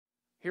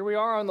Here we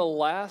are on the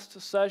last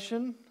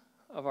session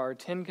of our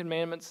Ten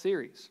Commandments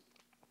series.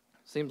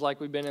 Seems like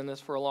we've been in this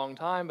for a long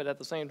time, but at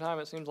the same time,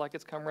 it seems like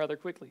it's come rather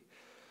quickly.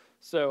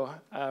 So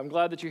I'm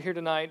glad that you're here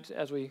tonight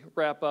as we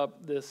wrap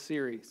up this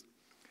series.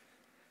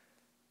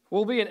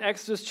 We'll be in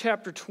Exodus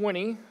chapter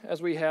 20,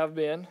 as we have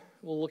been.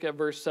 We'll look at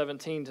verse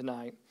 17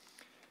 tonight.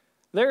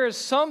 There is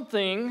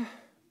something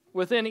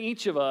within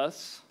each of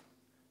us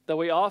that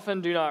we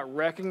often do not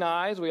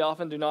recognize, we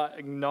often do not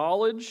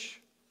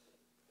acknowledge.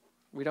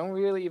 We don't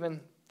really even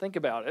think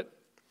about it.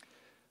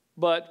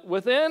 But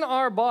within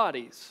our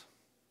bodies,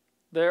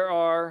 there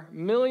are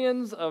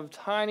millions of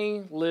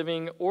tiny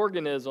living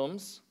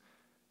organisms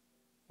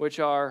which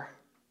are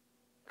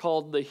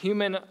called the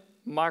human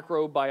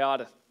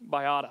microbiota.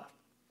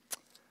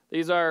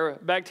 These are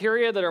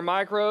bacteria that are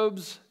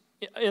microbes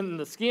in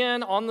the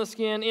skin, on the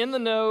skin, in the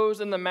nose,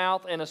 in the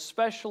mouth, and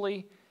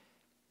especially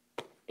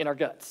in our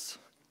guts.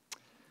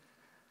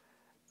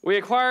 We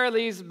acquire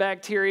these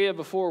bacteria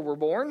before we're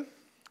born,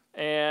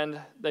 and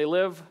they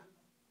live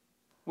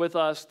with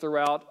us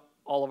throughout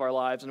all of our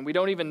lives, and we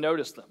don't even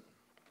notice them.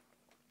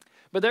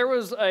 But there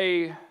was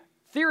a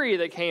theory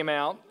that came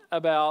out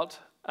about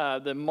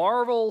the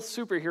Marvel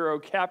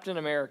superhero Captain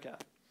America,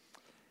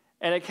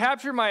 and it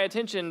captured my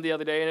attention the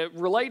other day, and it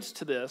relates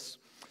to this.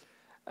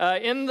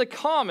 In the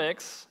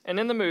comics and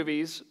in the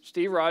movies,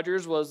 Steve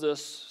Rogers was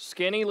this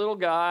skinny little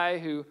guy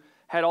who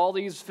had all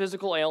these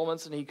physical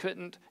ailments, and he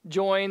couldn't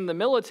join the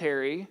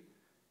military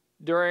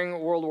during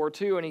World War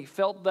II, and he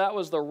felt that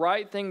was the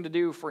right thing to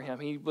do for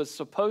him. He was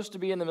supposed to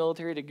be in the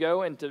military to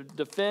go and to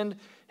defend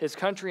his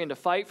country and to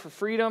fight for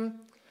freedom,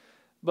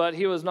 but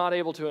he was not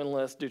able to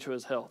enlist due to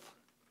his health.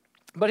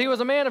 But he was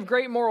a man of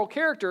great moral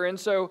character, and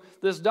so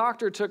this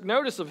doctor took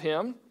notice of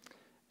him,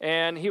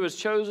 and he was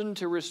chosen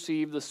to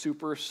receive the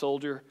super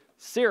soldier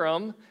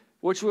serum,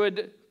 which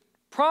would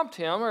prompt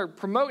him or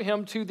promote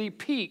him to the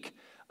peak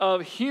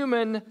of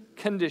human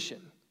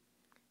condition.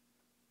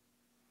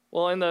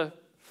 Well, in the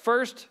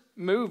first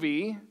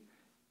movie,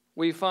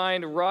 we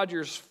find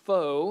Roger's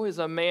foe is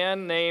a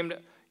man named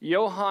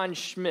Johann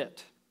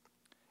Schmidt.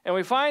 And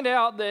we find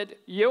out that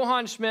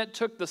Johann Schmidt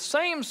took the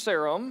same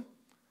serum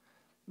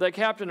that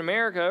Captain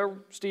America,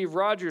 Steve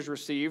Rogers,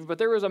 received, but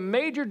there was a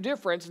major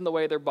difference in the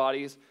way their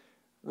bodies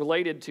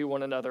related to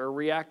one another, or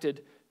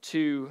reacted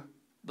to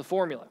the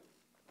formula.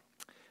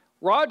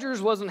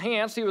 Rogers was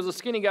enhanced. He was a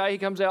skinny guy. He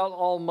comes out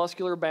all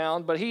muscular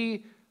bound, but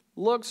he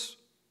looks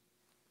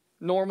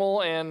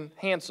normal and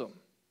handsome.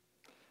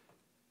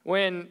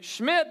 When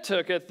Schmidt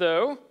took it,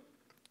 though,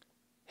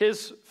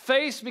 his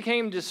face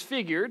became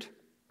disfigured.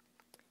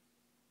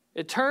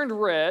 It turned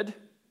red,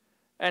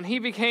 and he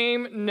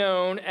became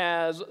known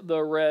as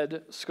the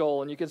Red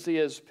Skull. And you can see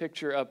his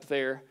picture up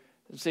there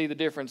and see the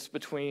difference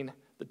between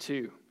the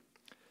two.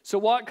 So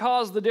what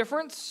caused the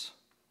difference?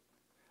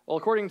 Well,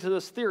 according to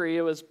this theory,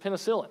 it was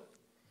penicillin.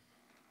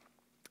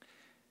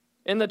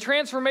 In the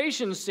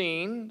transformation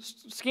scene,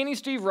 skinny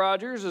Steve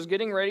Rogers is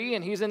getting ready,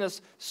 and he's in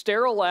this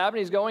sterile lab, and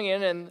he's going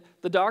in, and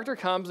the doctor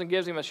comes and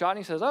gives him a shot, and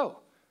he says, "Oh,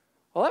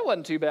 well, that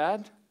wasn't too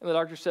bad." And the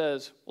doctor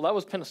says, "Well, that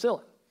was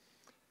penicillin."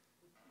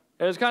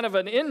 And it was kind of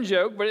an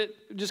in-joke, but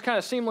it just kind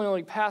of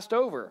seemingly passed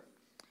over.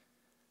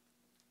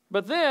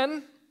 But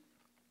then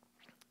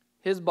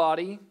his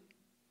body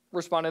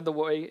responded the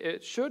way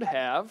it should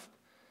have,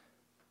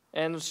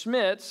 and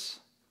Schmidt's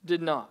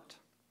did not.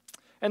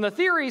 And the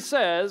theory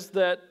says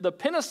that the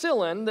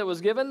penicillin that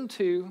was given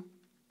to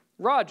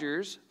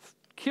Rogers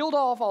killed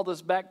off all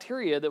this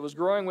bacteria that was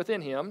growing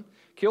within him,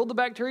 killed the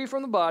bacteria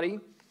from the body,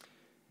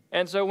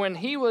 and so when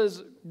he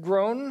was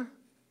grown,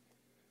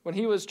 when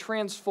he was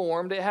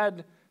transformed, it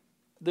had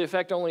the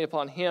effect only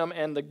upon him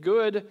and the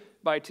good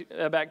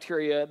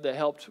bacteria that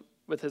helped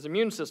with his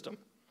immune system.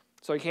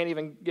 So he can't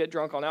even get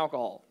drunk on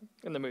alcohol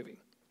in the movie.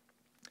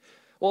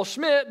 Well,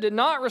 Schmidt did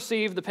not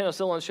receive the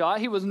penicillin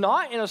shot. He was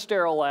not in a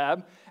sterile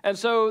lab. And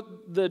so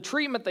the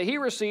treatment that he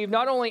received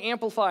not only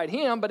amplified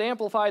him, but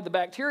amplified the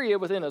bacteria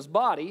within his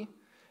body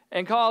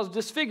and caused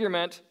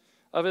disfigurement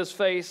of his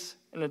face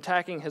and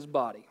attacking his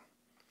body.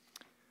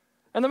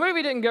 And the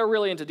movie didn't go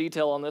really into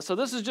detail on this, so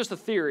this is just a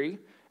theory.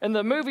 And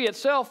the movie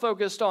itself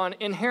focused on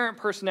inherent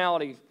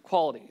personality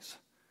qualities,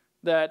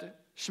 that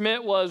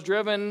Schmidt was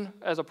driven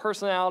as a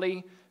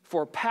personality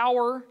for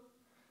power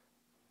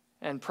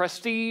and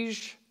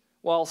prestige,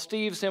 while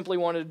Steve simply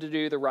wanted to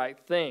do the right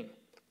thing.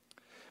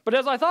 But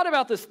as I thought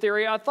about this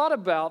theory, I thought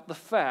about the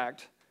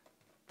fact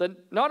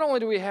that not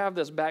only do we have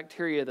this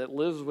bacteria that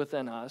lives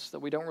within us that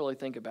we don't really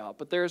think about,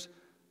 but there's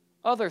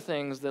other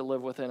things that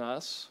live within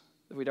us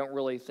that we don't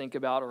really think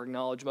about or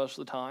acknowledge most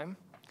of the time.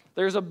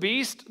 There's a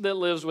beast that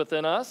lives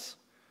within us,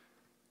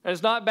 and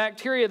it's not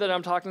bacteria that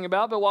I'm talking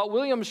about, but what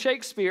William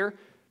Shakespeare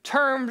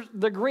termed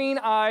the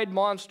green-eyed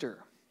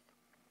monster.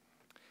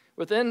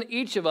 Within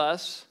each of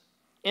us,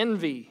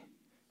 envy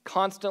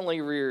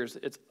constantly rears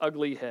its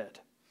ugly head.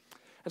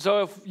 And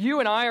so if you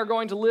and I are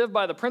going to live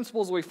by the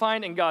principles we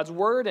find in God's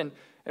Word, and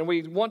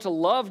we want to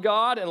love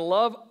God and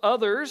love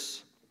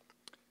others,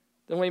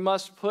 then we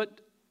must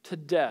put to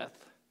death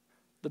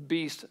the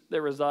beast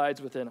that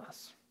resides within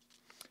us.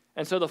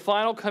 And so the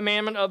final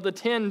commandment of the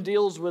 10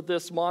 deals with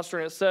this monster,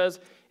 and it says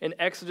in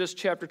Exodus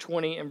chapter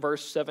 20 and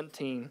verse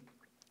 17,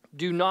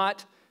 do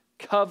not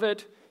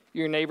covet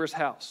your neighbor's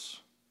house.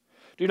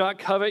 Do not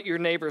covet your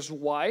neighbor's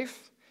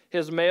wife,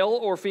 his male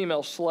or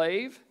female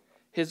slave,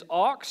 his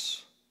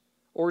ox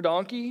or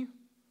donkey,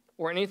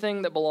 or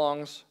anything that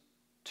belongs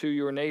to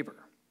your neighbor.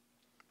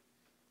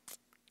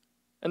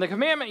 And the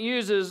commandment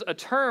uses a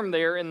term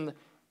there in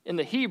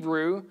the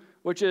Hebrew,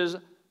 which is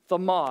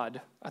thamad.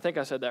 I think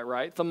I said that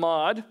right.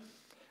 Thamad,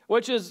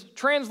 which is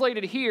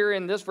translated here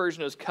in this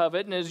version as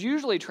covet, and is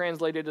usually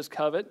translated as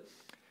covet.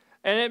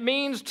 And it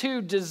means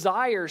to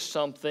desire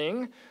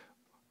something,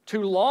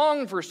 to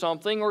long for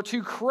something, or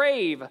to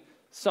crave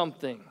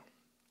something.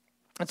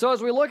 And so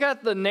as we look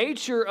at the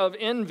nature of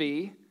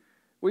envy,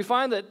 we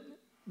find that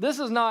this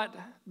is not,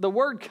 the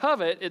word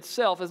covet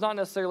itself is not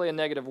necessarily a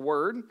negative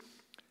word.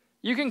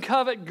 You can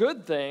covet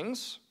good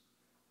things.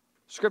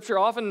 Scripture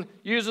often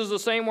uses the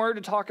same word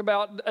to talk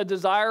about a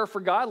desire for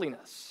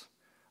godliness,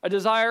 a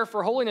desire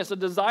for holiness, a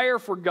desire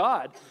for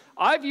God.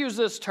 I've used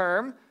this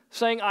term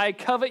saying, I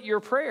covet your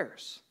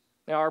prayers.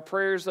 Now, are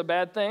prayers a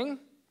bad thing?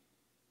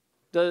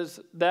 Does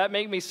that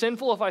make me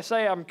sinful if I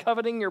say I'm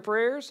coveting your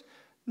prayers?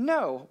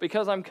 No,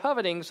 because I'm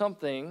coveting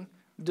something,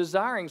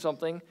 desiring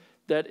something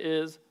that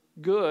is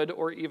good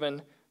or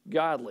even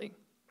godly.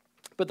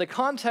 But the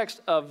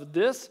context of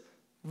this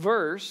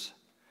verse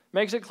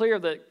makes it clear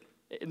that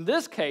in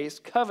this case,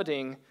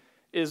 coveting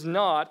is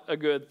not a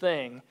good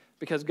thing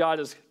because God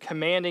is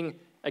commanding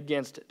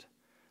against it.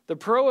 The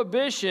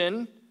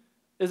prohibition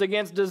is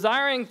against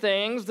desiring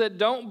things that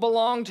don't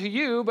belong to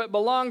you but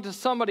belong to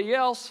somebody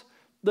else,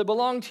 that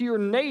belong to your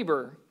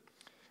neighbor.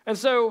 And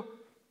so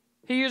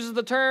he uses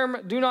the term,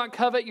 do not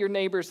covet your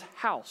neighbor's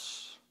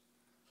house.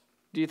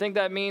 Do you think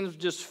that means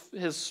just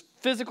his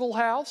physical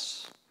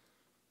house?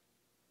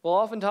 Well,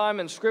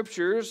 oftentimes in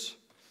scriptures,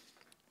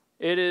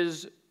 it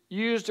is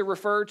used to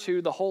refer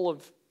to the whole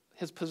of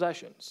his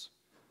possessions.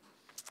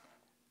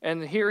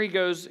 And here he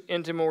goes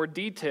into more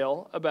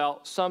detail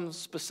about some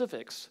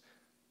specifics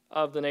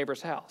of the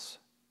neighbor's house.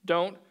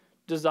 Don't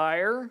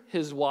desire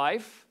his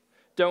wife.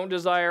 Don't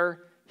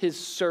desire his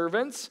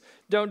servants.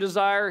 Don't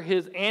desire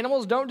his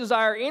animals. Don't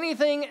desire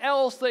anything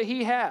else that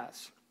he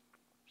has.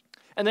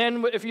 And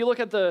then if you look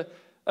at the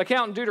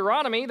account in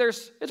Deuteronomy,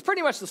 it's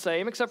pretty much the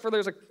same, except for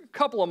there's a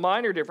couple of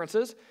minor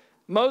differences.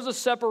 Moses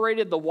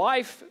separated the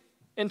wife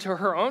into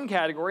her own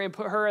category and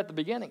put her at the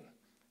beginning.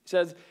 He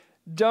says,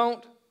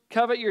 don't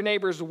covet your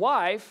neighbor's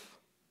wife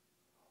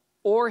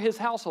or his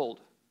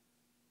household.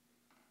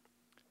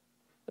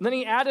 And then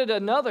he added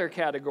another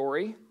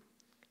category. He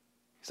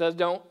says,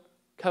 don't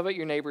covet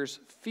your neighbor's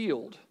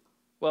field.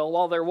 Well,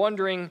 while they're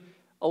wandering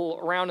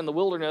around in the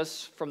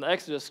wilderness from the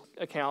Exodus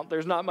account,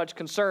 there's not much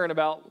concern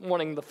about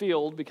wanting the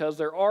field because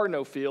there are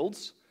no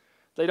fields.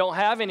 They don't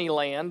have any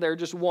land. They're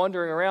just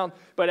wandering around.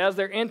 But as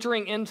they're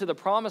entering into the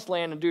promised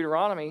land in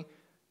Deuteronomy,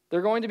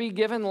 they're going to be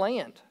given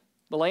land.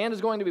 The land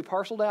is going to be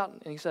parceled out.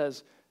 And he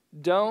says,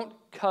 don't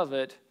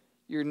covet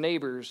your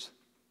neighbor's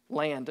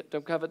land.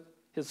 Don't covet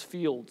his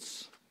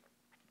fields.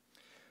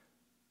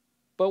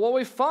 But what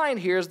we find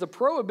here is the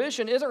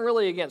prohibition isn't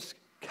really against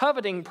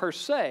coveting per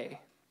se,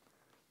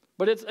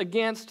 but it's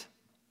against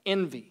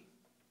envy.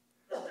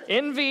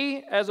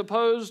 Envy, as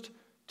opposed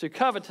to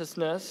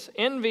covetousness,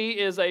 envy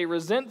is a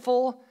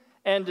resentful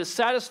and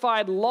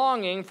dissatisfied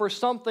longing for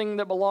something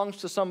that belongs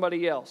to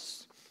somebody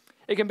else.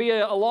 It can be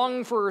a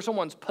longing for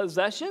someone's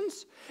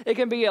possessions. It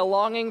can be a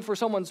longing for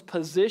someone's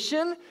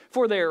position,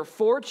 for their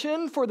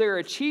fortune, for their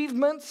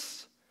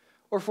achievements,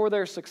 or for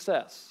their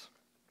success.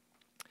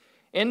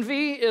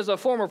 Envy is a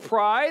form of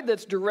pride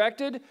that's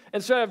directed,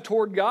 instead of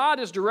toward God,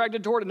 is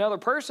directed toward another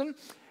person.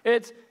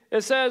 It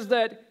says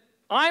that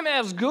I'm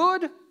as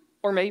good,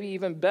 or maybe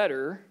even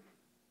better,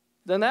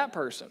 than that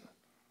person.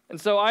 And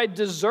so I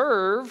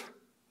deserve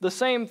the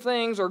same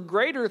things or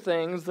greater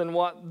things than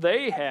what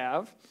they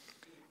have.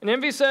 And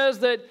envy says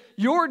that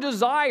your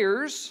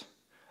desires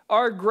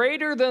are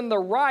greater than the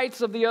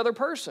rights of the other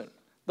person.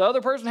 The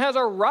other person has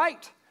a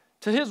right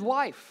to his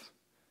wife.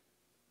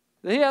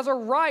 He has a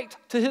right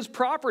to his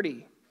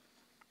property.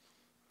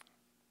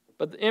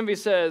 But the envy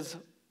says,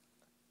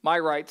 my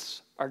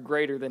rights are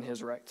greater than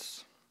his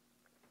rights.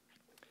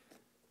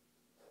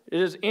 It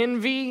is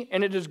envy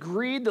and it is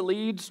greed that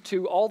leads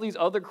to all these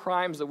other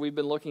crimes that we've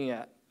been looking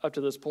at up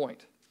to this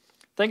point.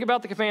 Think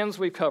about the commandments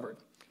we've covered.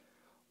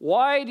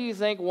 Why do you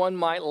think one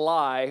might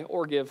lie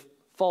or give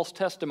false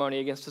testimony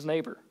against his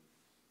neighbor?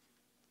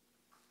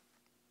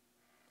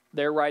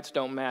 Their rights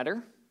don't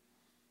matter.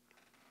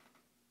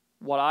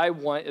 What I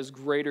want is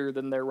greater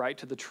than their right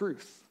to the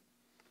truth.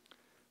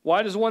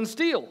 Why does one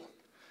steal?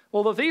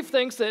 Well, the thief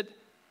thinks that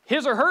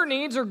his or her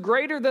needs are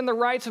greater than the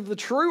rights of the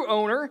true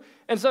owner,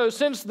 and so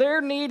since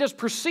their need is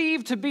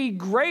perceived to be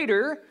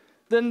greater,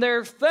 then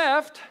their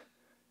theft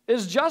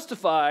is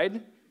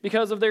justified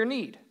because of their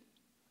need.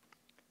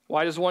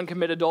 Why does one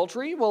commit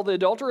adultery? Well, the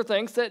adulterer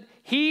thinks that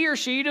he or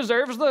she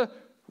deserves the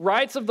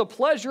rights of the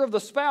pleasure of the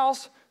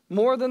spouse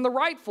more than the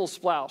rightful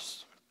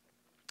spouse.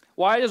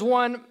 Why does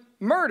one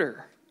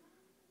murder?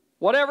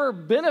 Whatever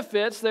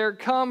benefits there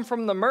come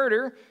from the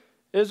murder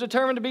is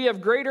determined to be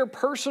of greater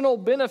personal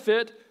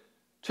benefit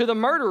to the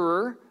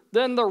murderer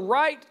than the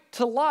right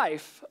to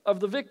life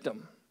of the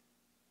victim.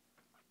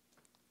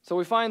 So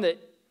we find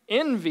that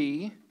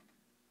envy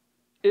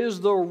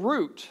is the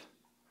root.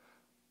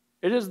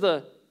 It is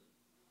the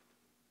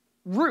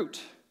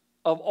root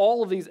of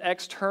all of these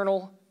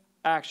external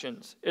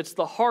actions. It's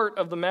the heart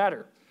of the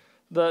matter.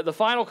 The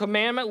final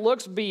commandment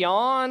looks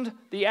beyond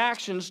the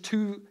actions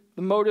to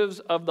the motives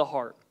of the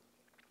heart.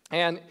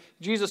 And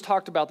Jesus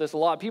talked about this a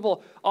lot.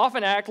 People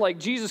often act like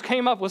Jesus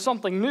came up with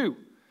something new,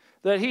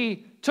 that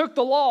he took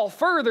the law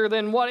further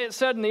than what it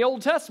said in the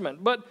Old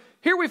Testament. But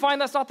here we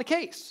find that's not the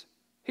case.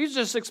 He's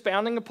just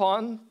expounding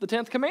upon the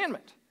 10th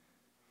commandment.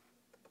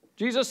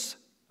 Jesus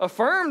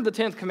affirmed the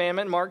 10th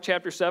commandment in Mark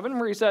chapter 7,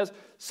 where he says,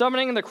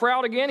 summoning the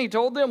crowd again, he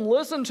told them,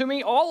 listen to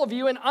me, all of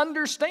you, and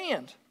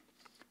understand.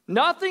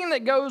 Nothing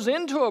that goes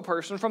into a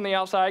person from the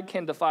outside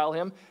can defile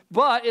him,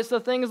 but it's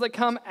the things that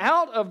come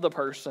out of the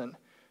person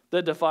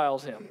that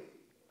defiles him.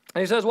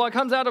 And he says, what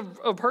comes out of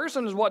a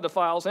person is what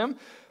defiles him.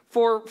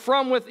 For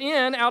from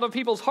within, out of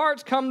people's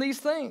hearts, come these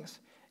things: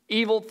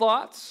 evil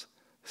thoughts,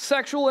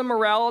 sexual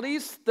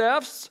immoralities,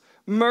 thefts,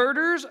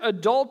 murders,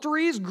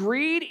 adulteries,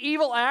 greed,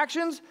 evil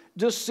actions,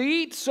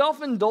 deceit,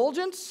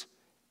 self-indulgence,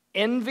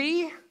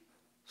 envy,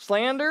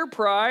 slander,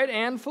 pride,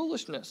 and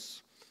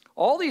foolishness.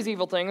 All these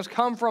evil things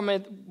come from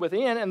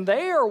within, and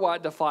they are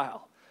what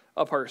defile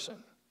a person.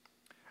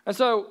 And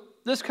so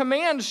this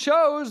command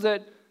shows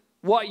that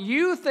what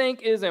you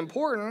think is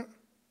important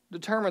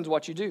determines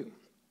what you do.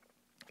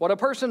 What a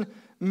person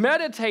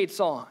meditates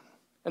on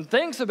and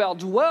thinks about,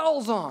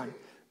 dwells on,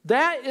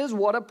 that is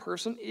what a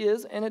person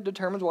is, and it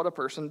determines what a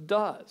person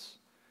does.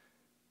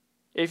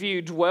 If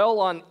you dwell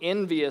on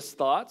envious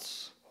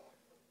thoughts,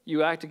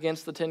 you act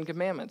against the 10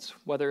 commandments,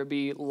 whether it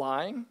be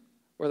lying,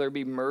 whether it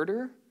be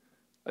murder,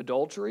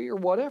 adultery, or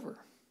whatever.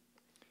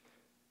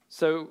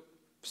 So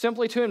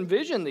simply to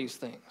envision these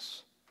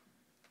things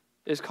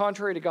is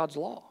contrary to God's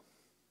law.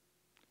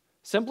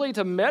 Simply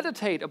to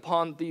meditate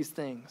upon these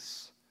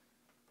things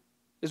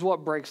is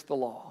what breaks the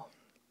law.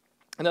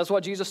 And that's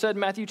what Jesus said in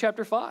Matthew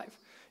chapter 5.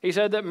 He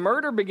said that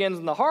murder begins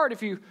in the heart.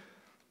 He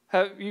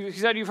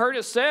said, you've heard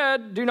it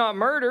said, do not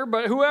murder,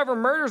 but whoever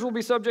murders will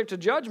be subject to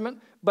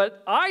judgment.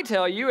 But I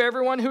tell you,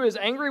 everyone who is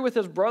angry with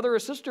his brother or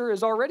sister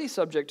is already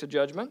subject to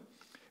judgment.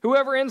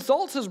 Whoever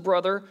insults his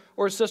brother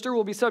or sister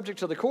will be subject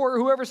to the court.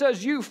 Whoever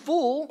says, you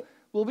fool,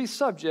 will be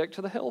subject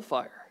to the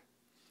hellfire.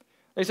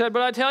 He said,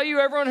 but I tell you,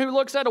 everyone who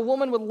looks at a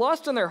woman with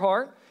lust in their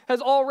heart has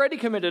already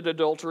committed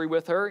adultery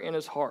with her in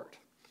his heart.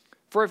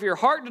 For if your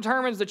heart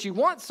determines that you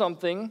want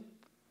something,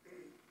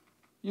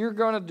 you're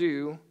going to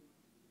do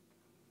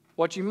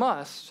what you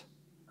must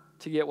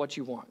to get what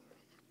you want.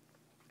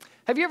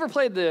 Have you ever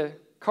played the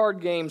card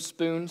game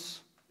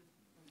Spoons?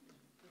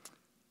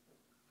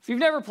 If you've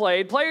never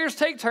played, players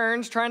take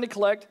turns trying to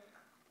collect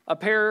a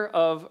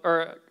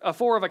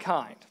four of a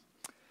kind.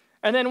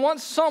 And then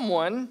once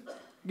someone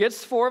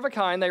gets four of a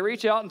kind, they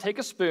reach out and take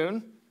a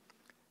spoon,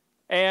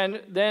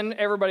 and then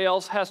everybody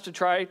else has to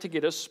try to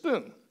get a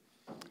spoon.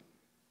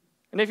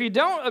 And if you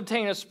don't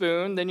obtain a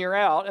spoon, then you're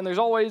out, and there's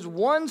always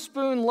one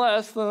spoon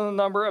less than the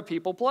number of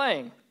people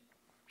playing.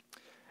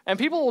 And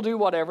people will do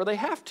whatever they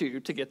have to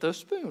get those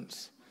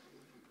spoons.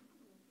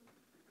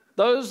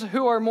 Those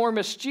who are more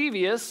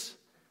mischievous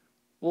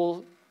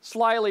will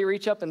slyly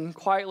reach up and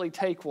quietly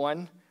take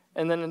one,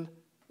 and then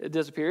it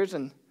disappears,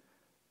 and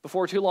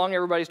before too long,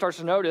 everybody starts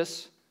to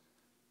notice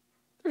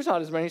there's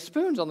not as many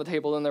spoons on the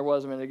table than there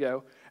was a minute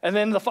ago. And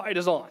then the fight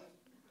is on.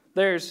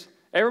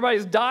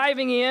 Everybody's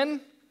diving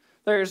in.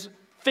 There's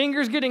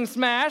fingers getting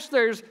smashed.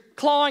 There's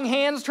clawing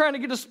hands trying to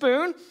get a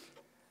spoon.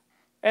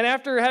 And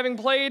after having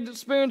played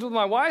spoons with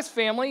my wife's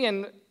family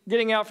and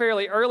getting out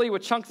fairly early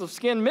with chunks of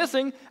skin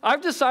missing,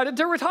 I've decided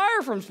to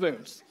retire from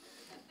spoons.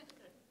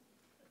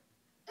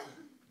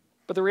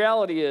 But the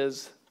reality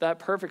is that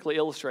perfectly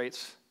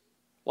illustrates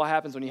what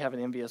happens when you have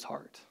an envious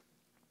heart.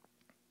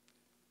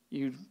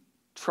 You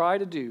try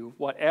to do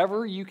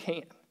whatever you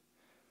can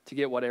to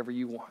get whatever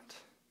you want.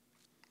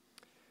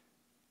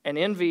 And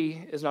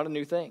envy is not a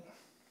new thing.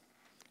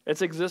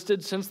 It's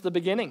existed since the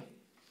beginning.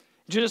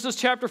 Genesis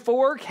chapter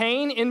 4,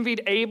 Cain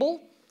envied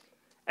Abel.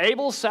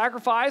 Abel's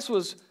sacrifice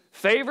was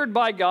favored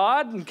by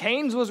God, and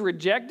Cain's was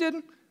rejected.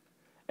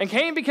 And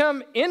Cain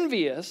became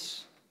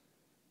envious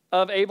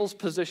of Abel's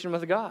position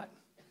with God.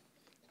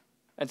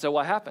 And so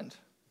what happened?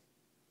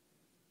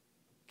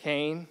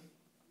 Cain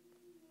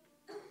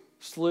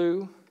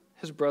slew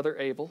his brother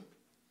Abel,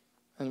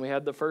 and we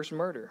had the first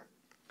murder.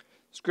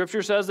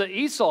 Scripture says that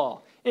Esau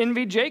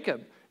envied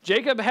Jacob.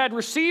 Jacob had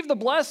received the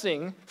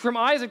blessing from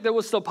Isaac that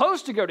was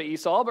supposed to go to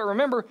Esau, but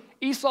remember,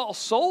 Esau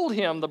sold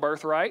him the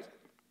birthright.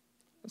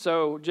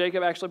 So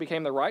Jacob actually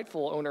became the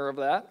rightful owner of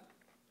that.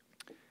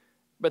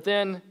 But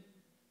then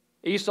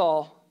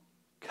Esau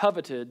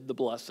coveted the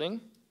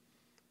blessing.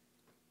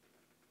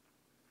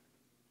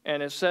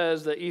 And it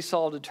says that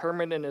Esau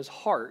determined in his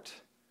heart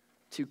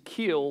to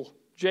kill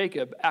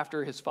Jacob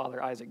after his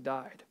father Isaac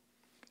died.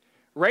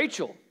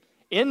 Rachel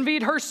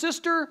envied her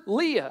sister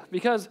Leah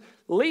because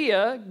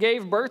Leah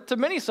gave birth to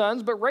many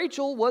sons, but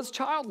Rachel was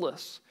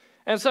childless.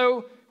 And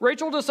so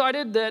Rachel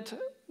decided that,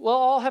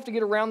 well, I'll have to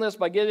get around this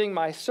by giving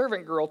my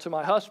servant girl to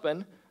my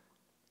husband,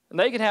 and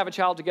they can have a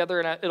child together,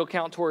 and it'll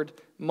count toward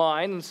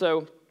mine. And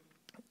so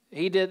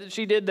she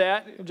did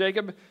that.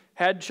 Jacob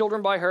had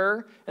children by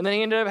her, and then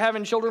he ended up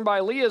having children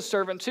by Leah's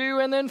servant too,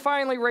 and then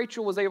finally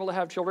Rachel was able to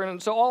have children.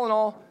 And so all in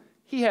all,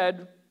 he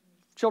had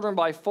children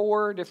by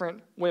 4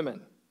 different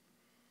women.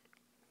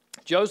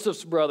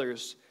 Joseph's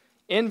brothers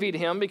envied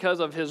him because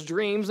of his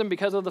dreams and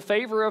because of the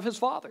favor of his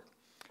father.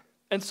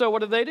 And so what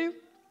did they do?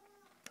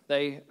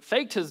 They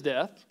faked his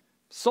death,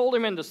 sold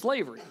him into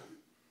slavery.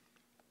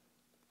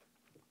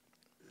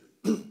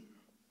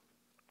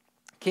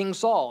 King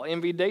Saul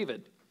envied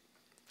David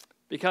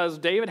because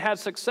David had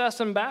success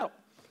in battle,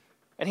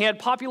 and he had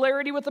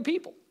popularity with the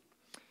people.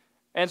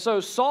 And so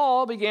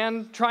Saul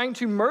began trying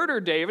to murder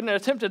David and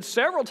attempted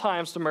several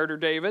times to murder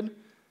David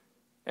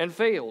and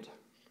failed.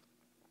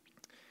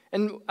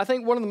 And I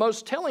think one of the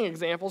most telling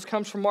examples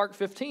comes from Mark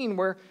 15,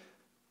 where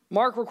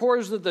Mark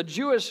records that the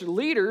Jewish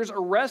leaders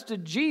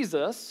arrested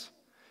Jesus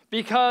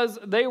because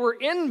they were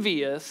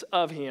envious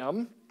of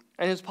him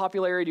and his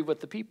popularity with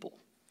the people.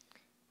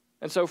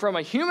 And so from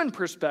a human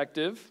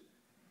perspective,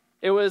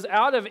 it was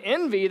out of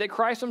envy that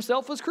Christ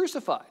himself was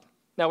crucified.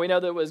 Now we know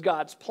that it was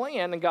God's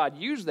plan and God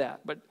used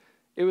that, but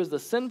it was the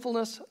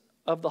sinfulness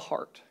of the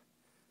heart,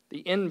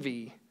 the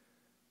envy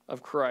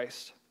of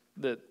Christ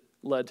that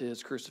led to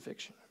his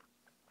crucifixion.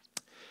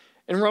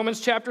 In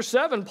Romans chapter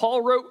 7,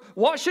 Paul wrote,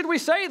 "What should we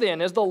say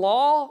then? Is the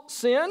law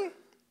sin?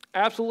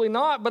 Absolutely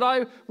not. But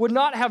I would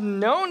not have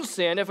known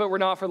sin if it were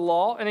not for the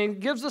law." And he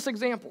gives this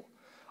example.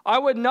 "I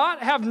would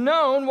not have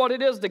known what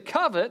it is to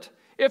covet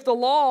if the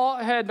law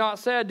had not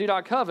said, 'Do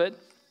not covet.'"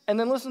 And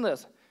then listen to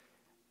this.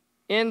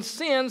 "In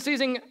sin,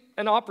 seizing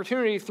an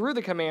opportunity through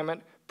the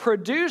commandment,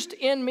 produced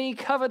in me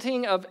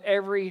coveting of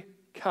every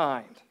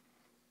kind."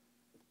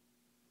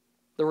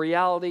 The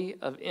reality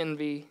of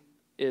envy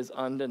is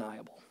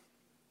undeniable.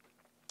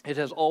 It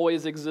has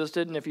always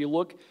existed, and if you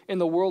look in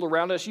the world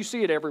around us, you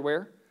see it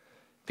everywhere.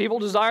 People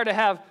desire to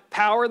have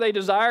power. They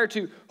desire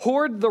to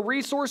hoard the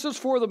resources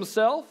for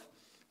themselves.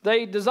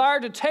 They desire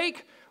to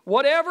take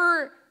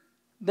whatever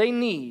they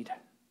need,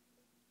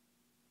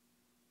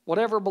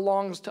 whatever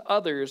belongs to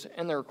others,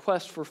 in their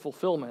quest for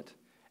fulfillment.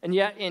 And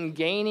yet, in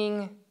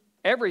gaining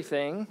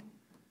everything,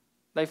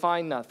 they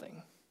find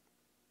nothing.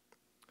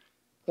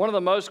 One of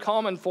the most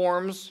common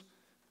forms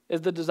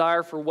is the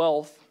desire for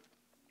wealth.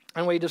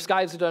 And we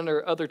disguise it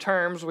under other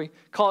terms. We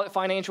call it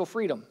financial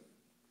freedom.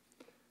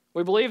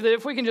 We believe that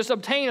if we can just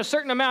obtain a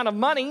certain amount of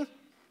money,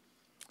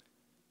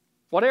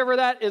 whatever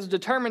that is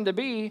determined to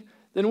be,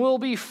 then we'll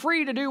be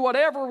free to do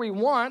whatever we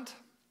want.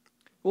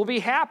 We'll be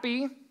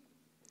happy.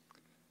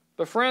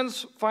 But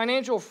friends,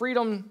 financial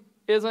freedom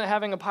isn't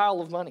having a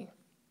pile of money.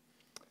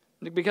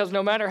 Because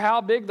no matter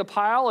how big the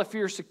pile, if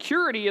your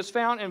security is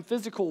found in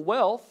physical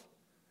wealth,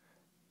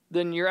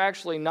 then you're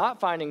actually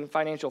not finding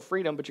financial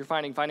freedom, but you're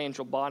finding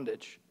financial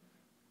bondage.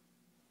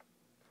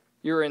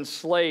 You're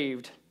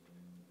enslaved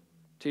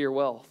to your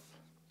wealth.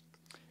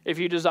 If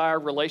you desire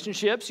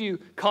relationships, you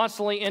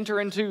constantly enter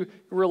into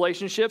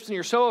relationships, and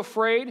you're so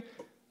afraid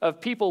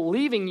of people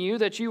leaving you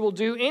that you will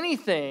do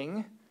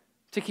anything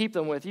to keep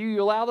them with you.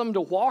 You allow them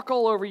to walk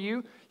all over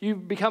you. You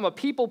become a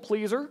people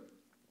pleaser,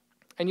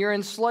 and you're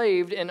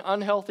enslaved in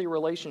unhealthy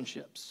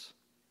relationships.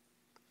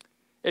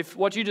 If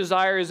what you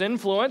desire is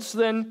influence,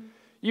 then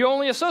you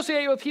only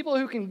associate with people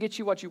who can get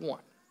you what you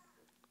want.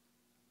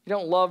 You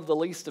don't love the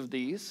least of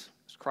these,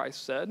 as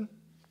Christ said,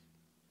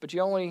 but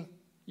you only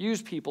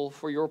use people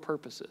for your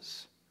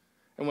purposes.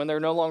 And when they're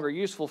no longer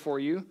useful for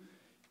you,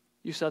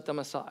 you set them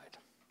aside,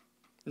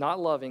 not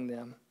loving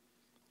them,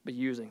 but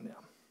using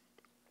them.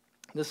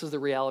 This is the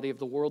reality of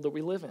the world that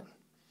we live in.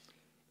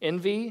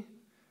 Envy,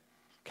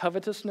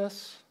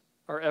 covetousness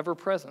are ever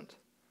present.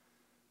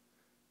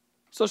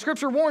 So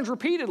Scripture warns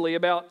repeatedly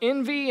about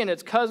envy and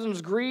its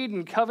cousins, greed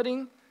and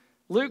coveting.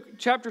 Luke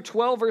chapter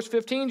 12, verse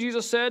 15,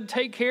 Jesus said,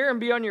 "Take care and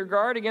be on your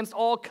guard against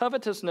all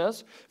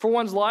covetousness, for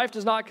one's life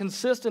does not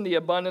consist in the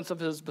abundance of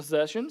his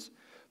possessions."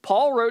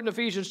 Paul wrote in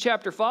Ephesians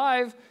chapter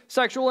 5,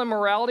 "Sexual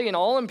immorality and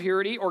all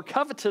impurity or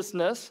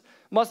covetousness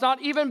must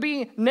not even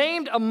be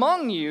named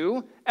among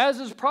you, as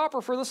is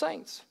proper for the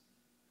saints."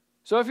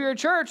 So if you're a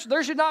church,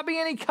 there should not be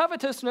any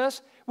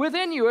covetousness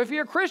within you. If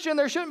you're a Christian,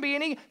 there shouldn't be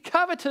any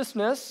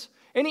covetousness,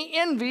 any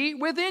envy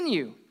within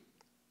you.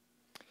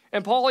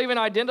 And Paul even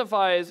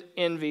identifies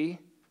envy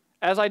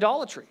as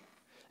idolatry.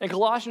 In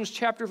Colossians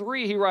chapter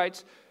 3, he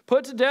writes,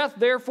 "Put to death,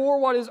 therefore,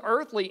 what is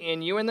earthly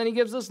in you." And then he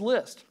gives this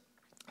list: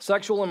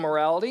 sexual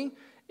immorality,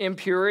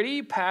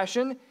 impurity,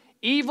 passion,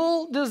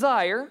 evil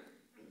desire,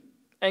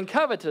 and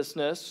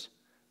covetousness,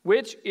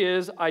 which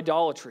is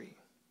idolatry.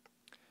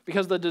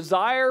 Because the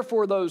desire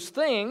for those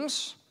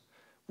things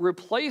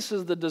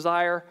replaces the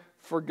desire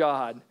for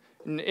God.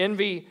 And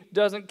envy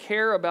doesn't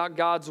care about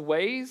God's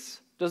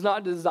ways, does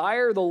not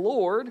desire the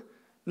Lord,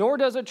 nor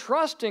does it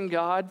trust in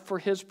God for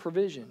his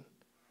provision.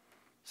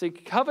 See,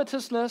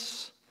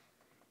 covetousness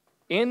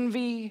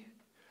envy,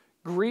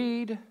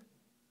 greed,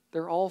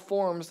 they're all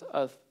forms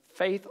of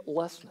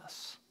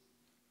faithlessness.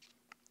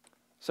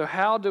 So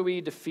how do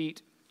we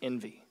defeat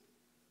envy?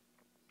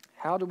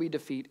 How do we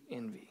defeat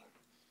envy?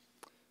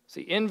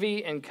 See,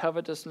 envy and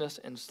covetousness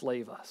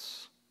enslave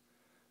us,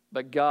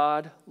 but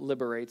God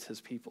liberates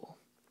his people.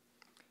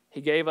 He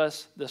gave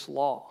us this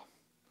law,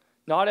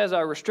 not as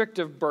a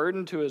restrictive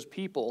burden to his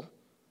people,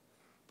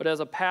 but as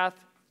a path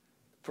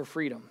for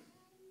freedom.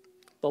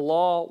 The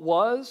law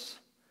was,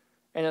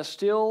 and it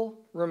still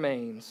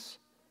remains,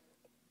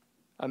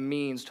 a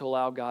means to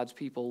allow God's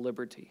people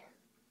liberty.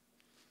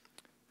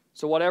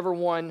 So whatever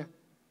one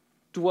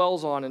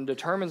dwells on and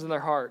determines in their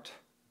heart,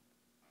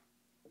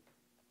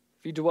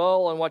 if you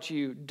dwell on what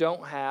you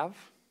don't have,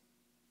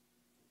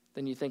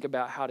 then you think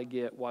about how to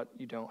get what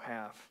you don't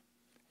have.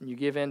 And you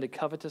give in to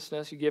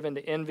covetousness, you give in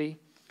to envy.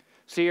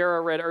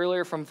 Sierra read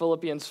earlier from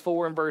Philippians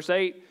 4 and verse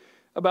 8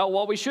 about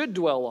what we should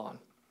dwell on.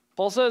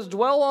 Paul says,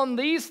 dwell on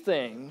these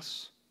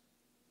things.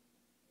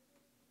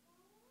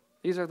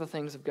 These are the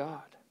things of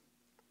God.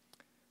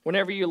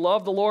 Whenever you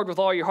love the Lord with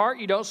all your heart,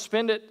 you don't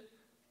spend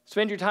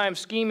your time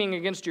scheming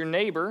against your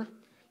neighbor.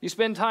 You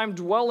spend time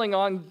dwelling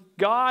on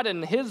God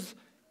and his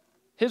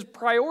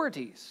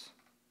priorities.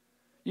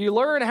 You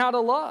learn how to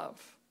love.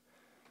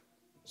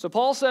 So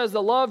Paul says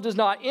that love does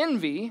not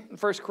envy in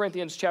 1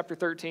 Corinthians chapter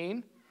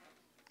 13.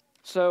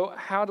 So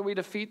how do we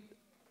defeat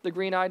the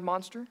green-eyed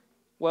monster?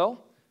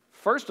 Well,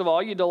 first of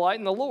all, you delight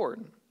in the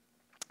Lord.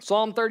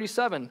 Psalm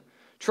 37,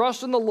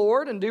 trust in the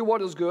Lord and do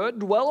what is good.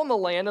 Dwell in the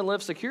land and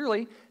live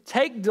securely.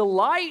 Take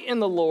delight in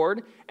the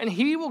Lord, and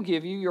he will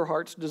give you your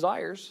heart's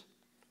desires.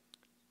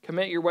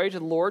 Commit your way to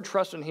the Lord,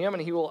 trust in him,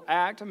 and he will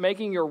act,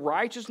 making your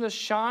righteousness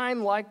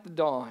shine like the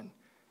dawn,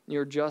 and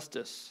your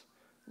justice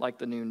like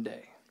the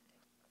noonday.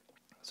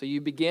 So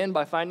you begin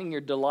by finding your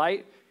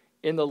delight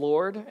in the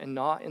Lord and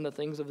not in the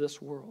things of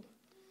this world.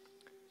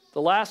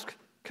 The last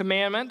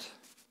commandment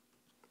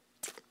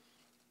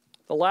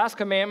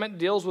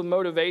deals with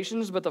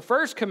motivations, but the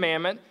first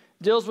commandment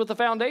deals with the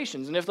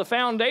foundations. And if the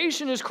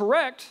foundation is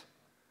correct,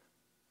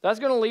 that's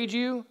going to lead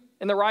you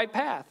in the right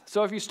path.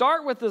 So if you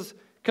start with this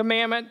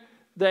commandment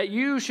that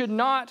you should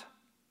not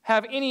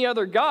have any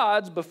other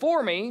gods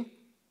before me,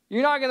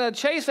 you're not going to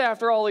chase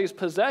after all these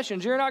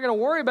possessions. You're not going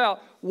to worry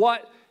about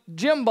what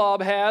Jim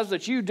Bob has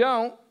that you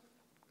don't.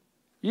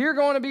 You're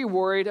going to be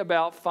worried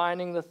about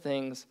finding the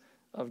things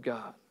of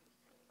God.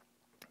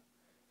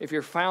 If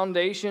your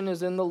foundation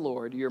is in the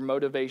Lord, your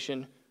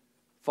motivation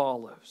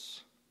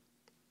follows.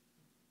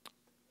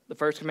 The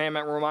first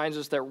commandment reminds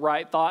us that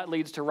right thought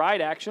leads to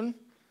right action.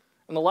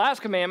 And the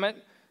last commandment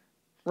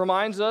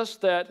reminds us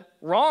that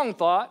wrong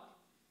thought,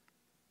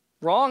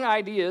 wrong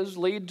ideas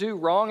lead to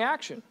wrong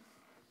action.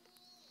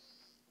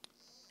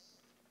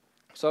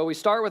 So we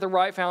start with a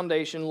right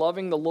foundation,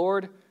 loving the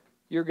Lord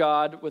your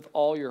God with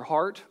all your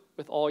heart,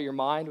 with all your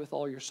mind, with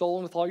all your soul,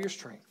 and with all your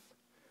strength.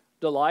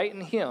 Delight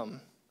in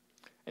him,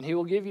 and he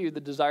will give you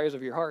the desires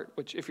of your heart,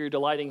 which if you're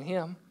delighting in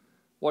him,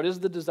 what is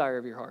the desire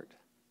of your heart?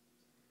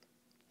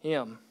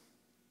 Him.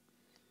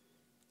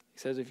 He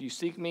says, if you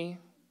seek me,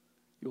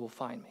 you will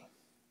find me.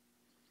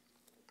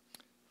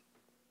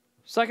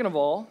 Second of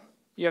all,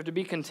 you have to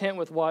be content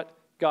with what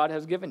God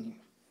has given you.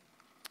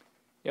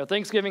 You know,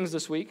 Thanksgiving's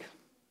this week.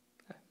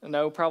 I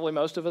know probably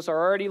most of us are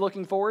already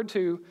looking forward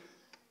to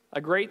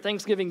a great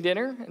Thanksgiving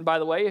dinner. And by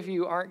the way, if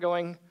you aren't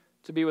going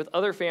to be with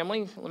other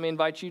family, let me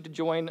invite you to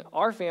join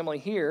our family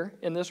here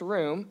in this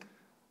room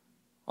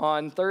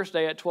on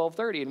Thursday at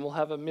 12:30, and we'll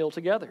have a meal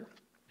together.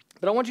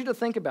 But I want you to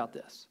think about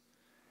this.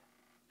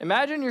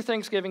 Imagine your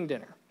Thanksgiving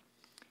dinner,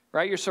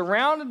 right? You're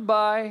surrounded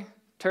by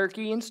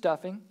turkey and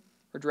stuffing,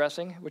 or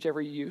dressing,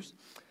 whichever you use.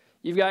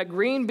 You've got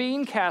green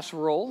bean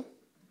casserole.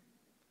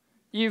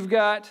 You've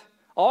got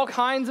all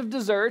kinds of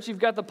desserts. You've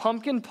got the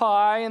pumpkin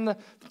pie and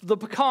the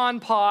pecan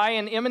pie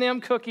and M&M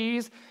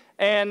cookies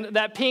and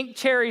that pink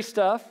cherry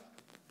stuff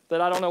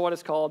that I don't know what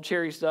it's called,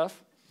 cherry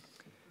stuff.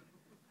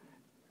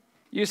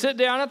 You sit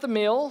down at the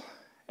meal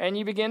and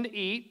you begin to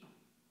eat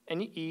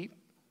and you eat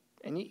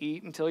and you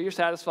eat until you're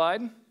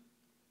satisfied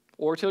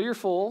or till you're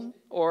full,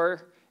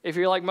 or if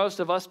you're like most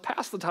of us,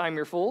 past the time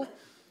you're full.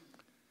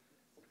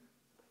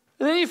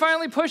 And then you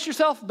finally push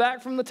yourself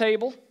back from the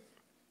table,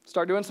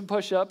 start doing some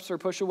push-ups or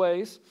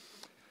push-aways.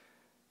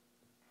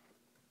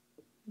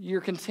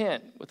 You're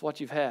content with what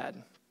you've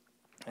had.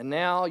 And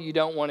now you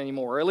don't want any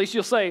more. Or at least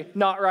you'll say,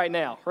 not right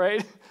now,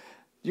 right?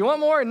 You want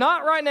more?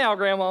 Not right now,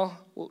 Grandma.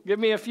 Well, give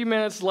me a few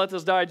minutes to let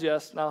this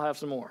digest, and I'll have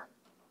some more.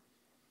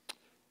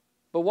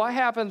 But what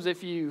happens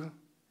if you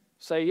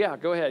say, yeah,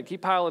 go ahead,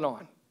 keep piling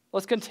on.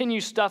 Let's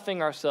continue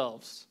stuffing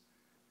ourselves.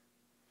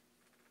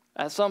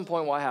 At some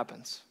point, what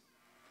happens?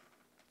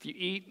 If you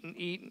eat and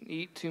eat and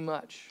eat too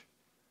much,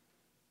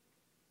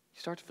 you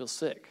start to feel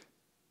sick,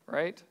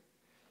 right?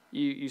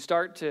 You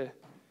start to,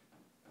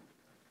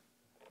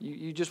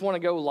 you just want to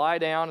go lie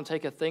down and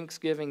take a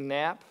Thanksgiving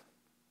nap,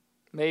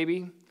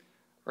 maybe.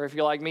 Or if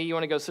you're like me, you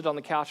want to go sit on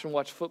the couch and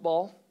watch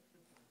football.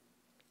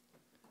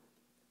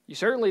 You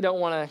certainly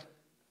don't want to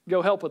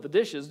go help with the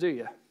dishes, do you?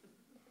 You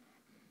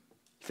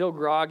feel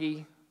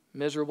groggy,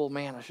 miserable.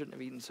 Man, I shouldn't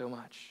have eaten so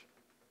much.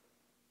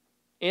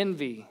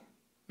 Envy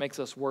makes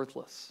us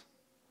worthless.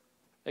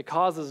 It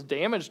causes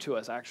damage to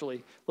us,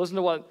 actually. Listen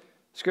to what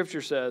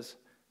Scripture says.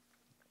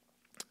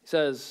 It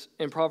says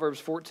in Proverbs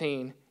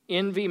 14,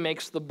 envy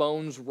makes the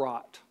bones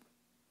rot.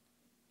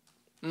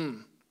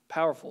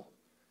 Powerful.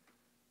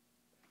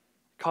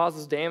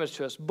 Causes damage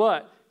to us.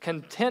 But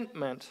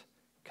contentment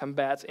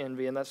combats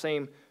envy. In that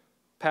same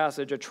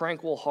passage, a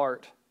tranquil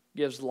heart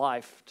gives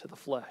life to the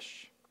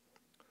flesh.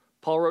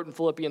 Paul wrote in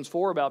Philippians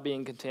 4 about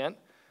being content.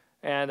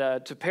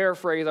 And to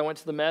paraphrase, I went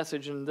to the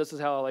Message, and this is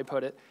how they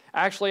put it.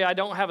 Actually, I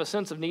don't have a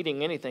sense of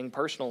needing anything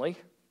personally.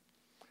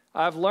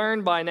 I've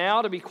learned by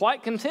now to be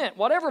quite content,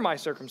 whatever my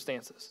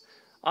circumstances.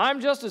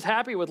 I'm just as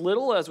happy with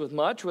little as with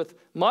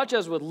much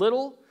as with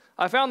little.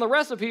 I found the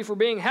recipe for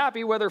being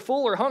happy, whether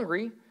full or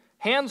hungry,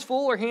 hands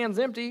full or hands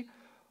empty.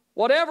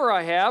 Whatever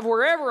I have,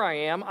 wherever I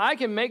am, I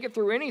can make it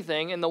through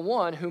anything in the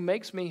one who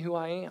makes me who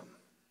I am.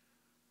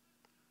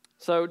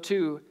 So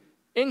to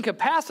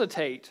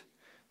incapacitate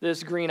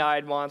this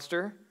green-eyed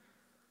monster,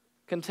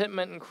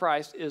 contentment in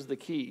Christ is the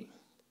key.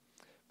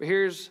 But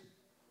here's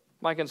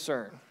my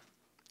concern.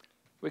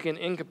 We can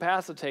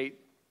incapacitate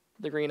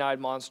the green-eyed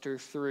monster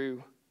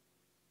through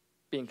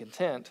being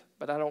content,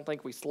 but I don't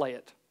think we slay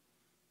it.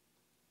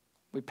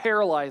 We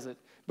paralyze it,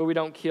 but we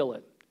don't kill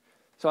it.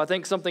 So I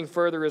think something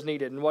further is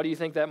needed. And what do you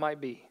think that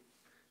might be?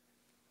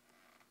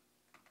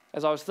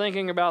 As I was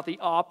thinking about the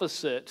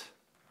opposite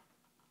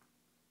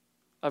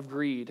of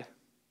greed,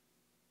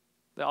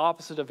 the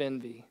opposite of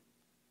envy,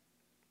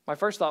 my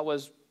first thought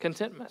was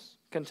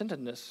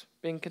contentedness,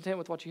 being content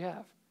with what you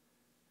have.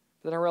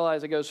 Then I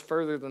realized it goes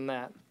further than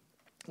that.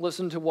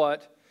 Listen to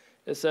what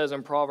it says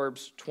in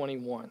Proverbs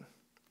 21.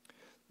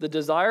 The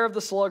desire of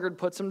the sluggard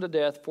puts him to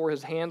death, for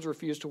his hands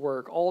refuse to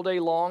work. All day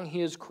long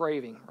he is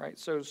craving, right?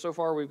 So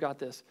far we've got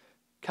this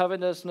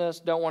covetousness,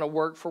 don't want to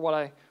work for what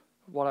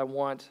I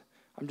want.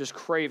 I'm just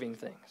craving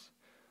things.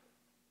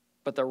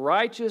 But the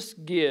righteous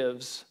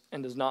gives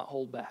and does not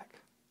hold back.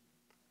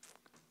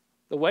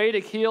 The way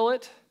to kill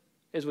it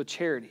is with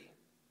charity.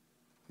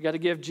 You got to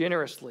give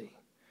generously.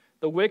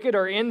 The wicked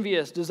are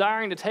envious,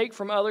 desiring to take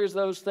from others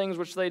those things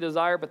which they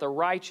desire, but the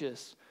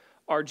righteous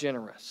are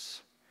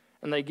generous,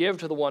 and they give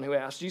to the one who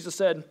asks. Jesus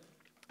said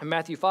in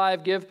Matthew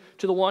 5, give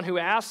to the one who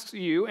asks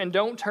you, and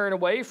don't turn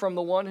away from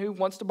the one who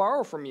wants to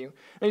borrow from you.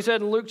 And he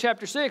said in Luke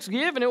chapter 6,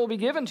 give, and it will be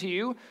given to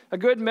you. A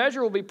good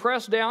measure will be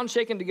pressed down,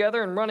 shaken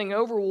together, and running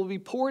over will be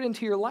poured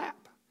into your lap.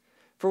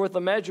 For with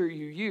the measure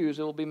you use,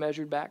 it will be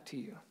measured back to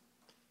you.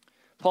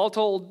 Paul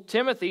told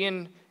Timothy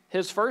in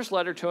his first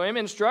letter to him,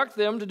 instruct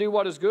them to do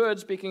what is good,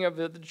 speaking of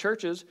the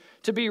churches,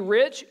 to be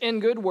rich in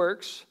good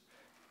works,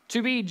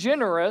 to be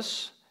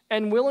generous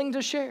and willing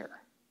to share.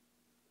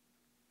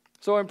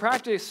 So in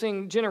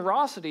practicing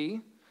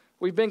generosity,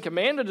 we've been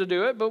commanded to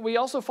do it, but we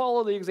also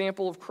follow the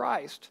example of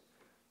Christ.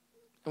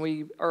 And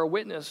we are a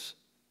witness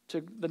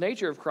to the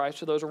nature of Christ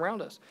to those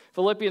around us.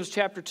 Philippians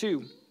chapter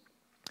 2,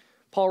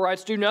 Paul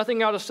writes, do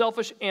nothing out of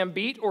selfish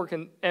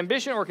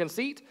ambition or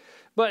conceit,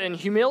 but in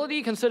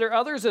humility consider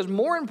others as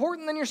more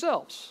important than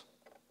yourselves.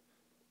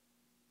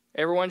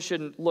 Everyone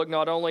should look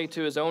not only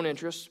to his own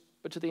interests,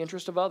 but to the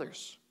interest of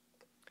others.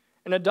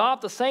 And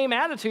adopt the same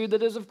attitude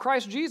that is of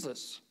Christ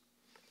Jesus,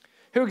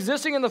 who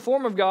existing in the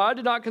form of God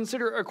did not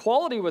consider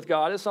equality with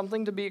God as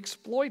something to be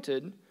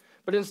exploited,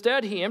 but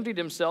instead he emptied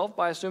himself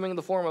by assuming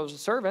the form of a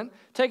servant,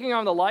 taking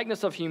on the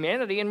likeness of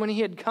humanity, and when he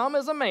had come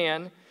as a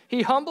man,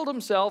 he humbled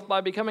himself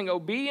by becoming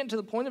obedient to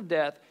the point of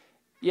death,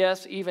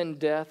 yes, even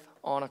death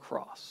on a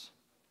cross.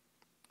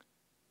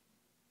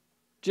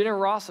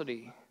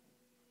 Generosity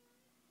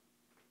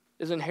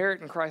is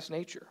inherent in Christ's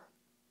nature.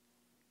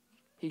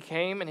 He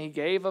came and he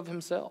gave of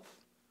himself.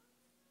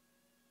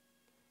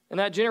 And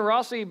that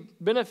generosity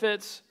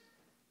benefits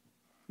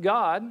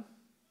God,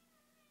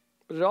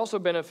 but it also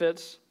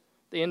benefits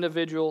the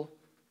individual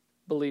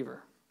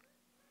believer.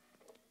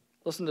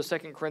 Listen to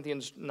 2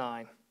 Corinthians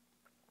 9.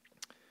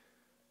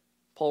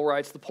 Paul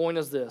writes, the point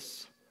is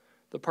this: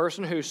 the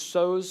person who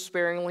sows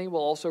sparingly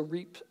will also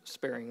reap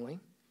sparingly,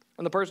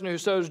 and the person who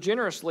sows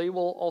generously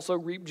will also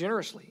reap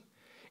generously.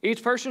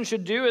 Each person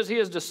should do as he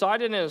has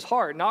decided in his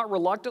heart, not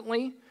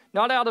reluctantly,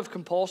 not out of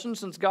compulsion,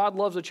 since God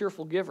loves a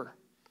cheerful giver.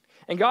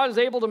 And God is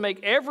able to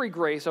make every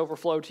grace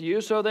overflow to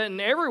you, so that in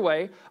every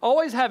way,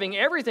 always having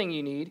everything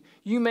you need,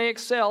 you may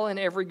excel in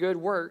every good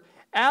work.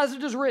 As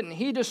it is written,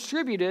 he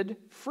distributed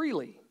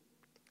freely.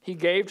 He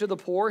gave to the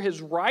poor,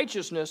 his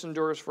righteousness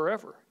endures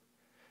forever.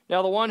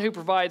 Now the one who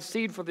provides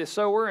seed for the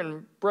sower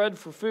and bread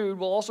for food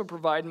will also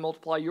provide and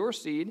multiply your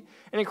seed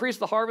and increase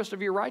the harvest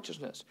of your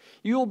righteousness.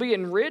 You will be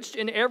enriched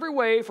in every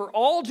way for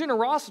all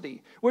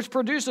generosity, which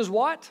produces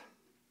what?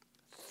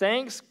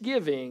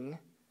 Thanksgiving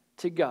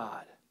to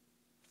God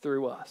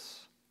through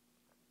us.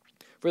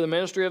 For the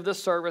ministry of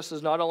this service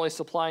is not only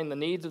supplying the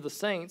needs of the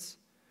saints,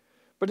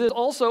 but it is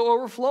also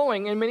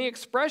overflowing in many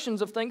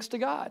expressions of thanks to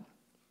God.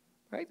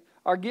 Right?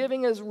 Our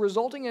giving is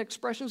resulting in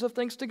expressions of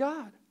thanks to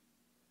God.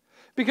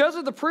 Because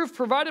of the proof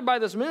provided by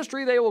this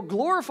ministry, they will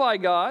glorify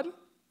God,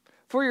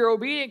 for your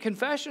obedient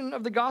confession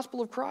of the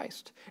gospel of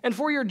Christ, and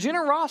for your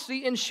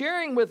generosity in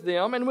sharing with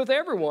them and with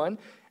everyone.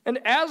 And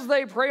as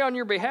they pray on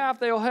your behalf,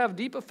 they will have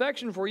deep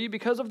affection for you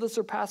because of the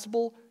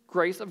surpassable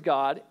grace of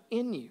God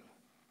in you.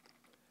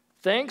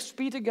 Thanks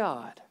be to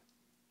God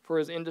for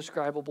his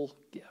indescribable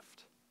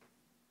gift.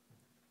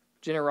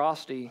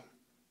 Generosity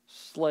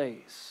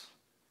slays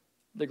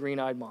the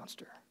green-eyed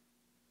monster.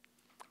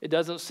 It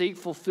doesn't seek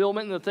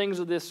fulfillment in the things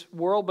of this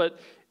world, but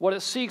what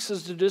it seeks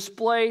is to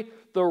display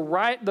the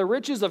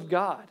riches of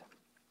God,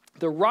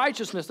 the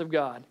righteousness of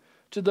God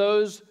to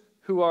those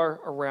who are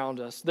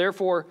around us.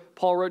 Therefore,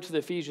 Paul wrote to the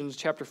Ephesians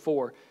chapter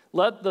 4,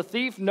 let the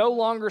thief no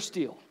longer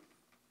steal.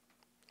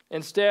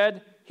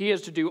 Instead, he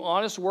is to do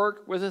honest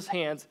work with his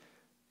hands,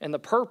 and the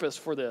purpose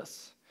for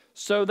this,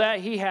 so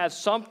that he has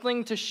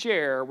something to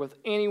share with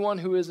anyone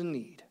who is in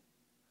need.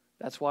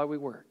 That's why we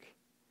work.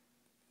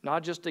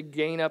 Not just to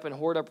gain up and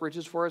hoard up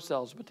riches for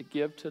ourselves, but to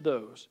give to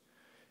those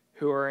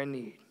who are in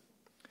need.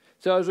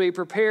 So as we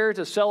prepare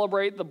to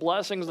celebrate the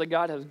blessings that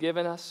God has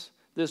given us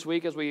this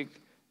week, as we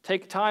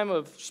take time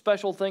of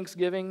special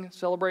Thanksgiving,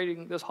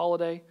 celebrating this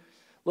holiday,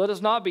 let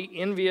us not be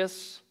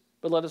envious,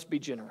 but let us be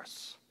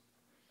generous,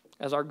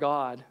 as our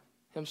God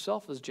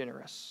himself is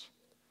generous.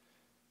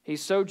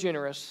 He's so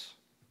generous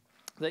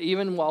that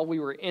even while we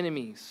were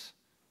enemies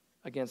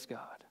against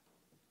God,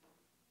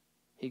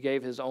 he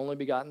gave his only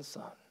begotten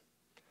Son,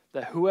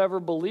 that whoever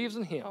believes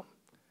in him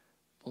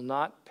will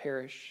not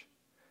perish,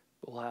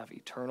 but will have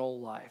eternal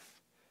life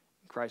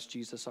in Christ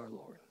Jesus our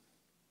Lord.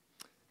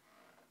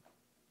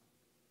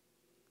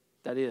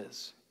 That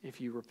is, if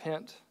you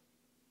repent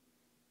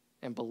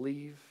and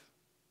believe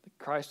that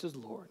Christ is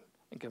Lord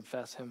and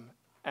confess him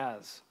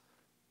as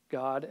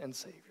God and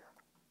Savior.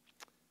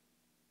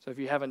 So if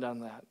you haven't done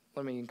that,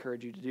 let me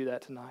encourage you to do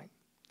that tonight.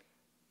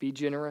 Be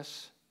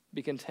generous,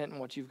 be content in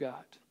what you've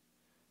got,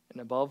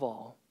 and above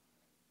all,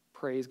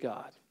 praise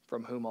God,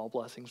 from whom all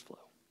blessings flow.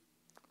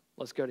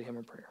 Let's go to him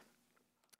in prayer.